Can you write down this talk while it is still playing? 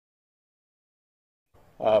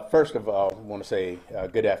First of all, I want to say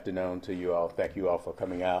good afternoon to you all. Thank you all for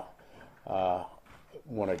coming out. I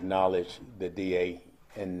want to acknowledge the DA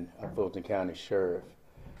and Fulton County Sheriff.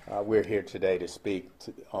 We're here today to speak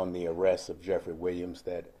on the arrest of Jeffrey Williams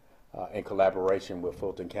that in collaboration with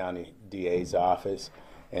Fulton County DA's office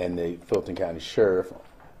and the Fulton County Sheriff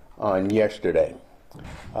on yesterday.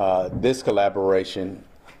 This collaboration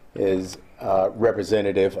is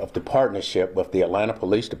representative of the partnership with the Atlanta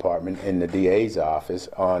Police Department and the DA's office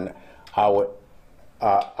on our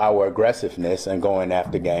aggressiveness in going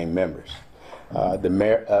after gang members. The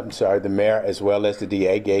mayor as well as the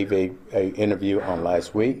DA gave a interview on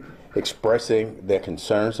last week expressing their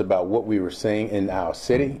concerns about what we were seeing in our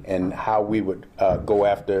city and how we would go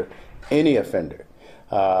after any offender.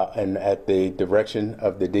 And at the direction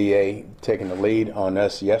of the DA taking the lead on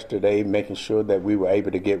us yesterday, making sure that we were able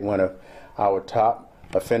to get one of our top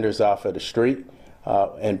offenders off of the street.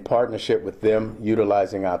 In partnership with them,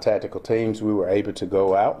 utilizing our tactical teams, we were able to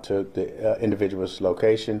go out to the individual's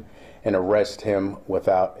location and arrest him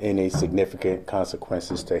without any significant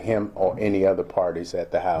consequences to him or any other parties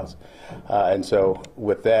at the house. And so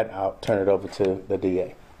with that, I'll turn it over to the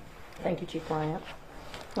DA. Thank you, Chief Bryant.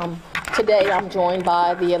 Today I'm joined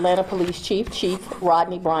by the Atlanta Police Chief, Chief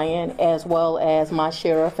Rodney Bryant, as well as my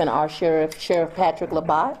sheriff and our sheriff, Sheriff Patrick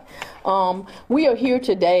Labatt. We are here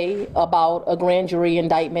today about a grand jury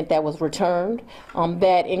indictment that was returned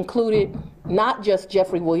that included not just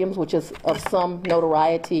Jeffrey Williams, which is of some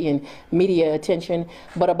notoriety and media attention,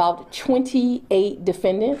 but about 28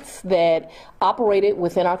 defendants that operated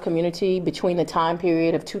within our community between the time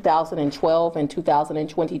period of 2012 and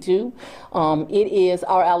 2022. It is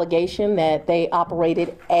our allegation that they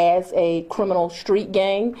operated as a criminal street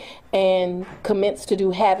gang and commenced to do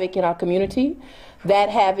havoc in our community. That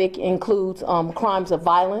havoc includes crimes of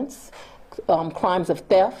violence, crimes of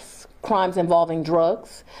thefts, crimes involving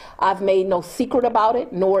drugs. I've made no secret about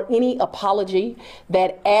it, nor any apology,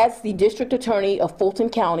 that as the District Attorney of Fulton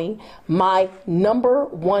County, my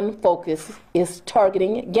 #1 focus is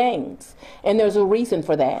targeting gangs. And there's a reason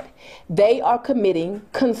for that. They are committing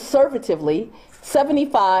conservatively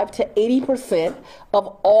 75 to 80% of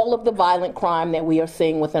all of the violent crime that we are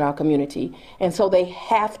seeing within our community. And so they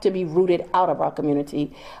have to be rooted out of our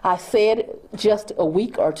community. I said just a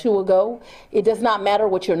week or two ago, it does not matter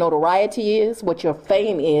what your notoriety is, what your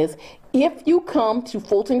fame is. If you come to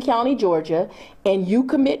Fulton County, Georgia, and you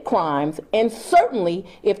commit crimes, and certainly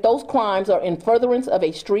if those crimes are in furtherance of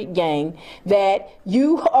a street gang, that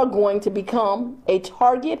you are going to become a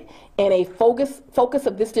target and a focus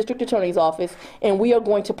of this district attorney's office, and we are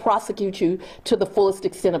going to prosecute you to the fullest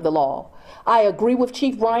extent of the law. I agree with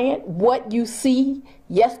Chief Bryant. What you see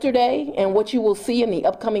yesterday and what you will see in the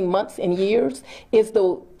upcoming months and years is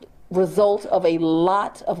the result of a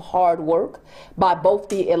lot of hard work by both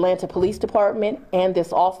the Atlanta Police Department and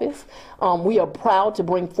this office. We are proud to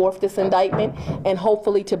bring forth this indictment and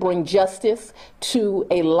hopefully to bring justice to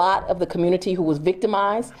a lot of the community who was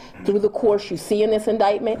victimized through the course you see in this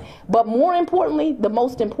indictment. But more importantly, the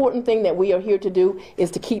most important thing that we are here to do is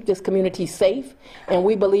to keep this community safe, and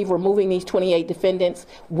we believe removing these 28 defendants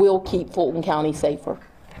will keep Fulton County safer.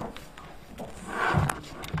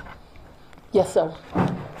 Yes, sir.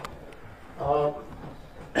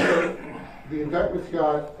 The indictment's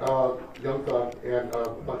got Young Thug and a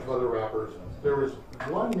bunch of other rappers. There was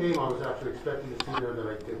one name I was actually expecting to see there that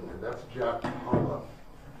I didn't, and that's Jack Harlow.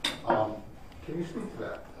 Can you speak to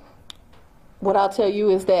that? What I'll tell you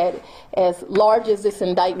is that as large as this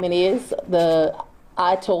indictment is,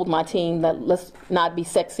 I told my team that let's not be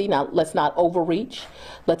sexy, let's not overreach,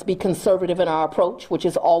 let's be conservative in our approach, which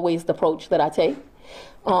is always the approach that I take.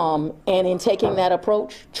 And in taking that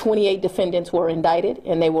approach, 28 defendants were indicted,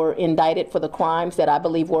 and they were indicted for the crimes that I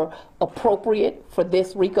believe were appropriate for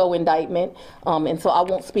this RICO indictment. And so I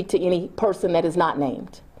won't speak to any person that is not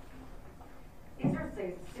named. These are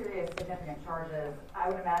serious, significant charges. I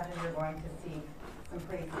would imagine you're going to see some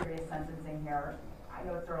pretty serious sentencing here. I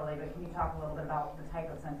know it's early, but can you talk a little bit about the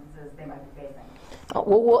type of sentences they might be facing?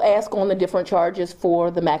 We'll ask on the different charges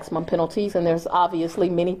for the maximum penalties, and there's obviously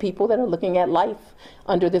many people that are looking at life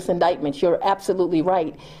under this indictment. You're absolutely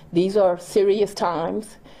right. These are serious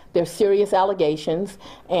times. They're serious allegations,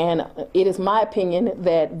 and it is my opinion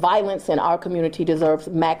that violence in our community deserves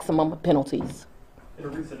maximum penalties. In a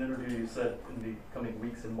recent interview, you said in the coming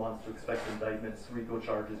weeks and months to expect indictments, RICO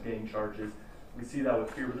charges, gang charges. We see that with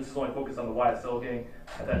fear, but this is only focused on the YSL gang.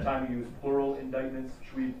 At that time, you used plural indictments.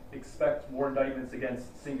 Should we expect more indictments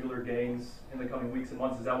against singular gangs in the coming weeks and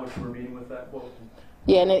months? Is that what you were meaning with that quote?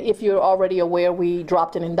 Yeah, and if you're already aware, we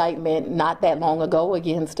dropped an indictment not that long ago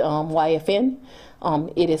against YFN.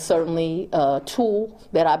 It is certainly a tool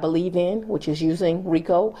that I believe in, which is using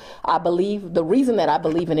RICO. I believe the reason that I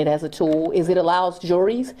believe in it as a tool is it allows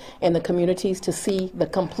juries and the communities to see the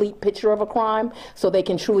complete picture of a crime so they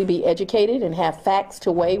can truly be educated and have facts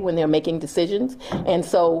to weigh when they're making decisions. And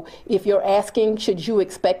so if you're asking, should you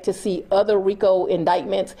expect to see other RICO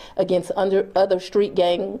indictments against other street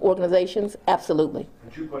gang organizations? Absolutely.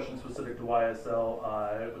 Two questions specific to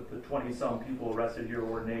YSL. With the 20-some people arrested here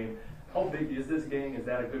or named, how big is this gang? Is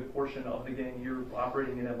that a good portion of the gang here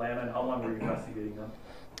operating in Atlanta, and how long were you investigating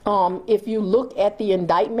them? If you look at the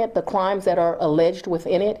indictment, the crimes that are alleged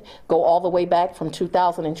within it go all the way back from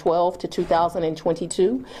 2012 to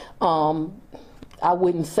 2022. I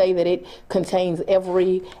wouldn't say that it contains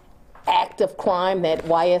every act of crime that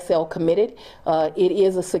YSL committed. It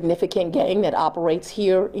is a significant gang that operates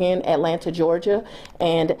here in Atlanta, Georgia,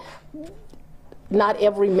 and not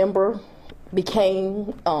every member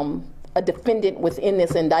became a defendant within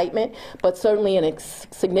this indictment, but certainly a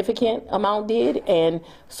significant amount did, and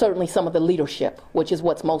certainly some of the leadership, which is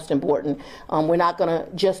what's most important. We're not going to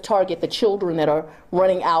just target the children that are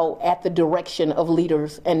running out at the direction of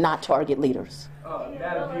leaders and not target leaders.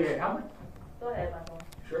 Madam DA, how much? Go ahead, Michael.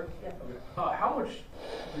 Sure. Yeah. Okay. How much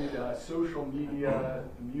did social media,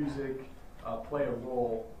 music play a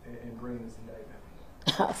role in bringing this indictment?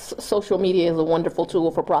 Social media is a wonderful tool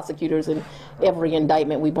for prosecutors in every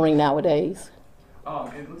indictment we bring nowadays.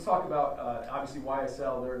 And let's talk about, obviously,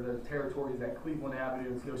 YSL. Their territory is at Cleveland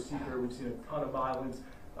Avenue. It's no secret. We've seen a ton of violence.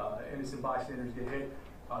 Innocent bystanders get hit.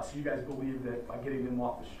 So you guys believe that by getting them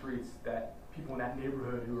off the streets, that people in that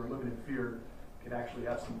neighborhood who are living in fear can actually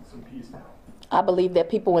have some peace now? I believe that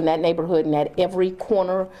people in that neighborhood and at every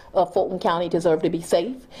corner of Fulton County deserve to be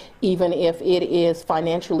safe, even if it is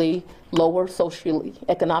financially lower, socially,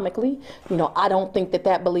 economically. You know, I don't think that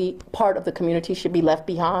part of the community should be left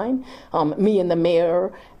behind. Me and the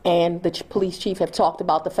mayor and the police chief have talked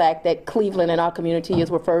about the fact that Cleveland in our community is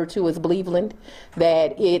referred to as Bleveland,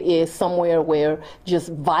 that it is somewhere where just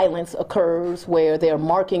violence occurs, where they're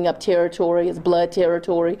marking up territory, it's blood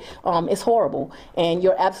territory. It's horrible. And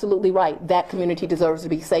you're absolutely right. That community deserves to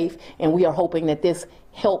be safe, and we are hoping that this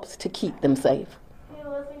helps to keep them safe. You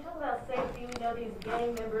know, as we talk about safety, we know these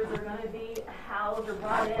gang members are going to be housed or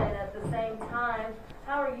brought in at the same time.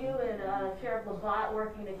 How are you and Sheriff Labatt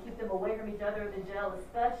working to keep them away from each other in the jail,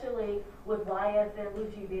 especially with Wyeth and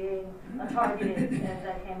Lucci being targeted as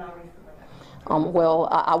that came out recently? Well,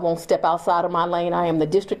 I won't step outside of my lane. I am the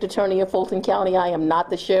district attorney of Fulton County. I am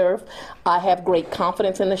not the sheriff. I have great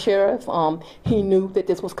confidence in the sheriff. He knew that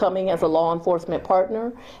this was coming as a law enforcement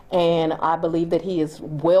partner, and I believe that he is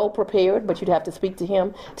well prepared, but you'd have to speak to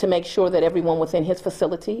him to make sure that everyone within his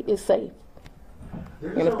facility is safe.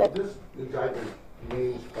 This indictment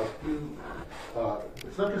names a few,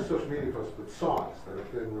 it's not just social media posts, but songs that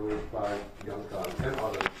have been released by Young Thug and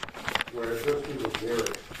others, where those people's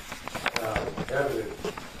lyrics evidence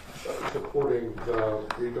supporting the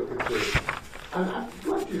RICO conspiracy. And I'd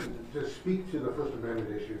like you to speak to the First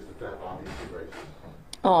Amendment issues that obviously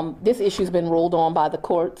raises. This issue's been ruled on by the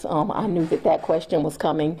courts. I knew that question was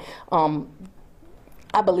coming.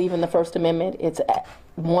 I believe in the First Amendment. It's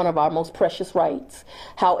one of our most precious rights.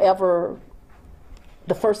 However,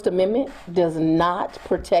 the First Amendment does not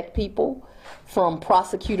protect people from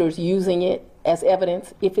prosecutors using it as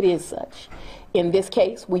evidence if it is such. In this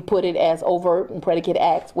case, we put it as overt and predicate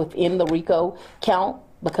acts within the RICO count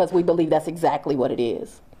because we believe that's exactly what it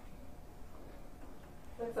is.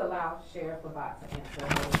 Let's allow Sheriff Labatt to answer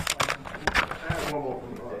those questions. I have one more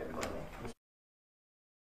from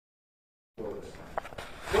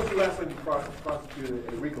What's the last time you prosecuted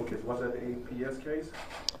a RICO case? Was that a PS case?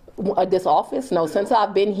 This office? No, since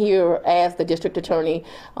I've been here as the district attorney,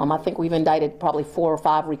 I think we've indicted probably 4 or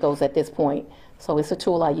 5 RICOs at this point. So it's a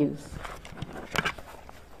tool I use.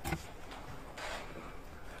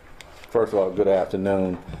 First of all, good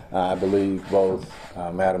afternoon. I believe both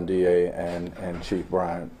Madam DA and Chief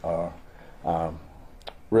Bryant are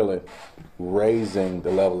really raising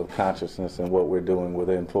the level of consciousness in what we're doing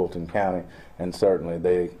within Fulton County, and certainly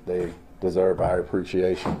they deserve our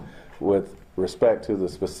appreciation. With respect to the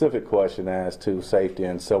specific question as to safety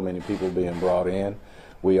and so many people being brought in,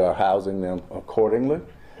 we are housing them accordingly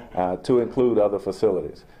to include other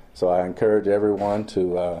facilities. So I encourage everyone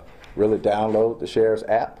to really download the Sheriff's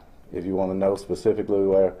app if you want to know specifically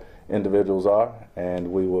where individuals are, and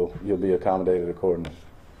you'll be accommodated accordingly.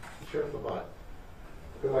 Sheriff Labatt,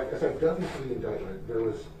 like I said, jumping to the indictment, there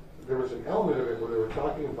was an element of it where they were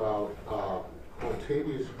talking about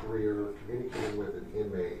Montavious Greer communicating with an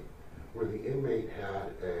inmate, where the inmate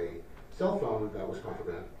had a cell phone that was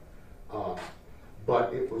contraband.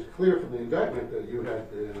 But it was clear from the indictment that you had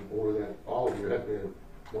been, or that all of you had been,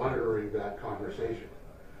 monitoring that conversation.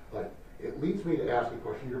 Like, it leads me to ask a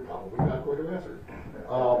question you're probably not going to answer.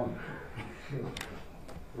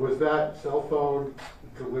 Was that cell phone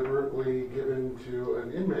deliberately given to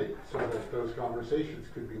an inmate so that those conversations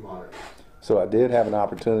could be monitored? So I did have an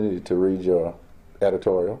opportunity to read your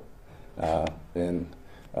editorial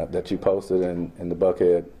that you posted in the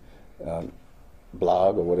Buckhead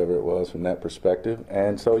blog or whatever it was from that perspective.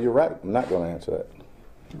 And so you're right, I'm not going to answer that.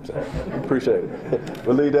 So, appreciate it.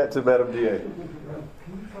 We'll leave that to Madam DA. Can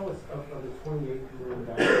you tell us of the 28 who were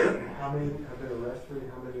indicted, how many have been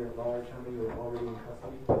arrested, how many are large, how many are already in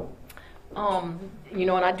custody? You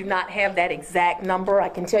know, and I do not have that exact number. I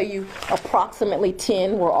can tell you approximately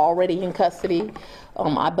 10 were already in custody.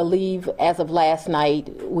 I believe as of last night,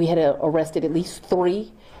 we had arrested at least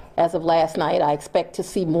 3 as of last night. I expect to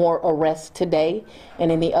see more arrests today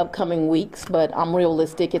and in the upcoming weeks, but I'm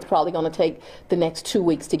realistic. It's probably going to take the next 2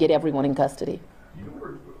 weeks to get everyone in custody. You know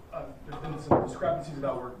where, there's been some discrepancies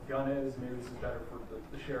about where Gunn is. Maybe this is better for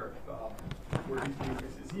the sheriff. Where he's being,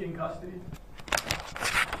 is he in custody?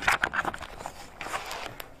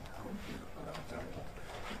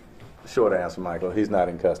 Short answer, Michael, he's not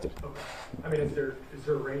in custody. Okay. I mean, has there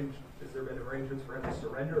been arrangements for him to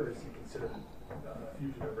surrender, or is he considered a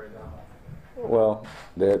fugitive right now? Well,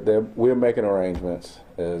 we're making arrangements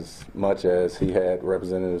as much as he had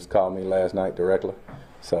representatives call me last night directly.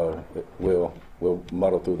 So we'll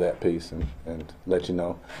muddle through that piece and let you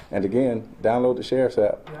know. And again, download the Sheriff's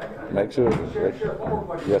app. Make sure. Sheriff, one more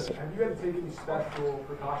question. Yes, sir. Have you had to take any special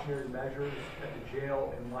precautionary measures at the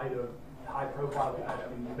jail in light of high profile? I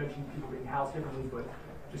mean, you mentioned people being housed differently, but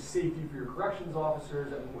just safety for your corrections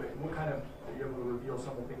officers, and what kind of, are you able to reveal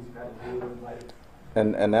some of the things you've had to do in light of?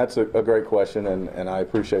 And that's a great question, and I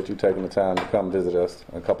appreciate you taking the time to come visit us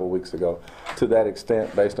a couple of weeks ago. To that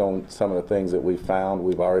extent, based on some of the things that we found,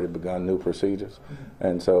 we've already begun new procedures,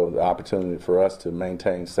 and so the opportunity for us to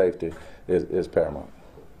maintain safety is paramount.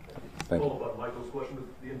 Thank you. Follow up on Michael's question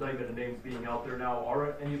with the indictment and names being out there now.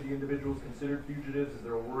 Are any of the individuals considered fugitives? Is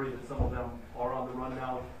there a worry that some of them are on the run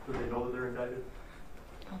now? Do they know that they're indicted?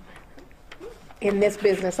 In this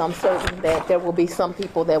business, I'm certain that there will be some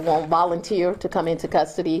people that won't volunteer to come into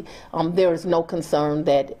custody. There is no concern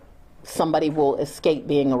that somebody will escape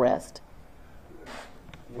being arrested.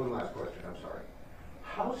 One last question, I'm sorry.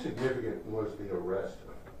 How significant was the arrest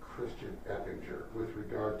of Christian Eppinger with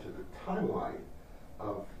regard to the timeline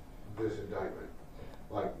of this indictment?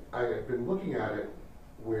 Like, I have been looking at it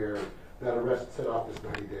where that arrest set off this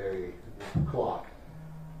 90-day clock,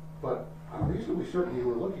 but I'm reasonably certain you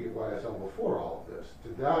were looking at YSL before all of this.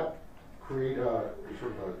 Did that create a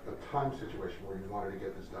sort of a time situation where you wanted to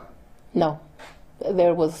get this done? No.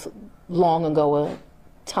 There was long ago a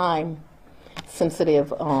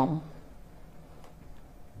time-sensitive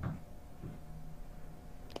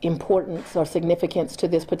importance or significance to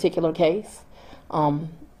this particular case.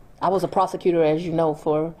 I was a prosecutor, as you know,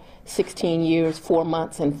 for 16 years, 4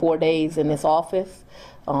 months, and 4 days in this office.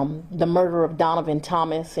 The murder of Donovan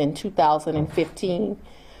Thomas in 2015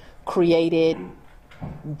 created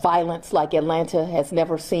violence like Atlanta has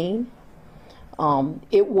never seen.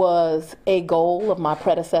 It was a goal of my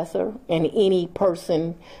predecessor and any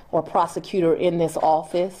person or prosecutor in this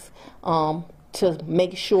office to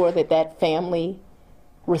make sure that that family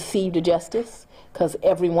received justice, because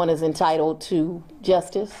everyone is entitled to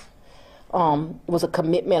justice. It was a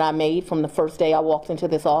commitment I made from the first day I walked into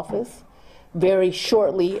this office. Very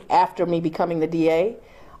shortly after me becoming the DA,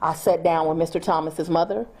 I sat down with Mr. Thomas's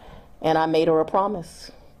mother, and I made her a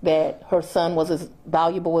promise that her son was as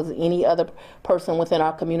valuable as any other person within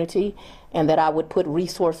our community, and that I would put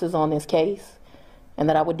resources on this case, and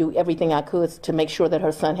that I would do everything I could to make sure that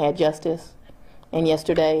her son had justice. And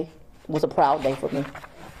yesterday was a proud day for me.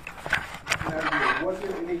 Was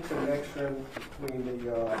there any connection between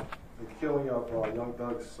the killing of Young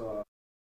Thug's